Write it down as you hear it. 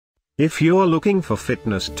If you're looking for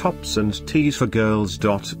fitness tops and tees for girls.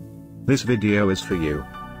 This video is for you.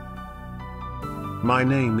 My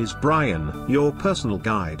name is Brian, your personal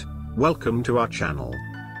guide. Welcome to our channel.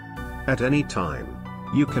 At any time,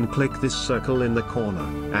 you can click this circle in the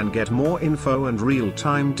corner and get more info and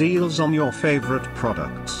real-time deals on your favorite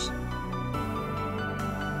products.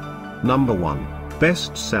 Number 1,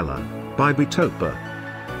 Bestseller, by BeToper.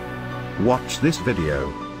 Watch this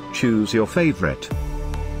video. Choose your favorite.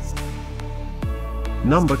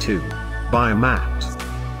 Number 2, by Amatt.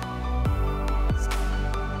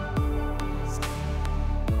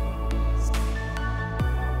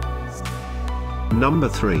 Number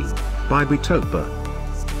 3, by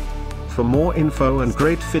BeToper. For more info and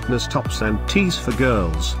great fitness tops and tees for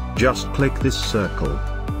girls, just click this circle.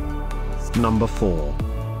 Number 4.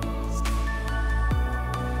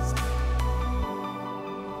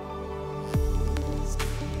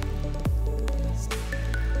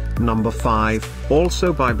 Number 5,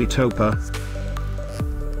 also by BeToper.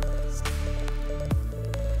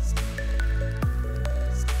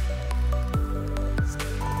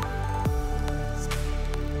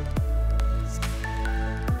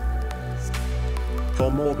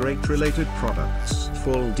 For more great related products,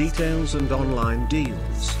 full details and online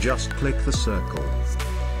deals, just click the circle.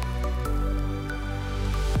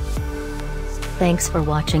 Thanks for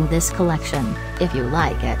watching this collection. If you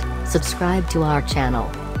like it, subscribe to our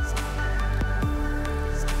channel.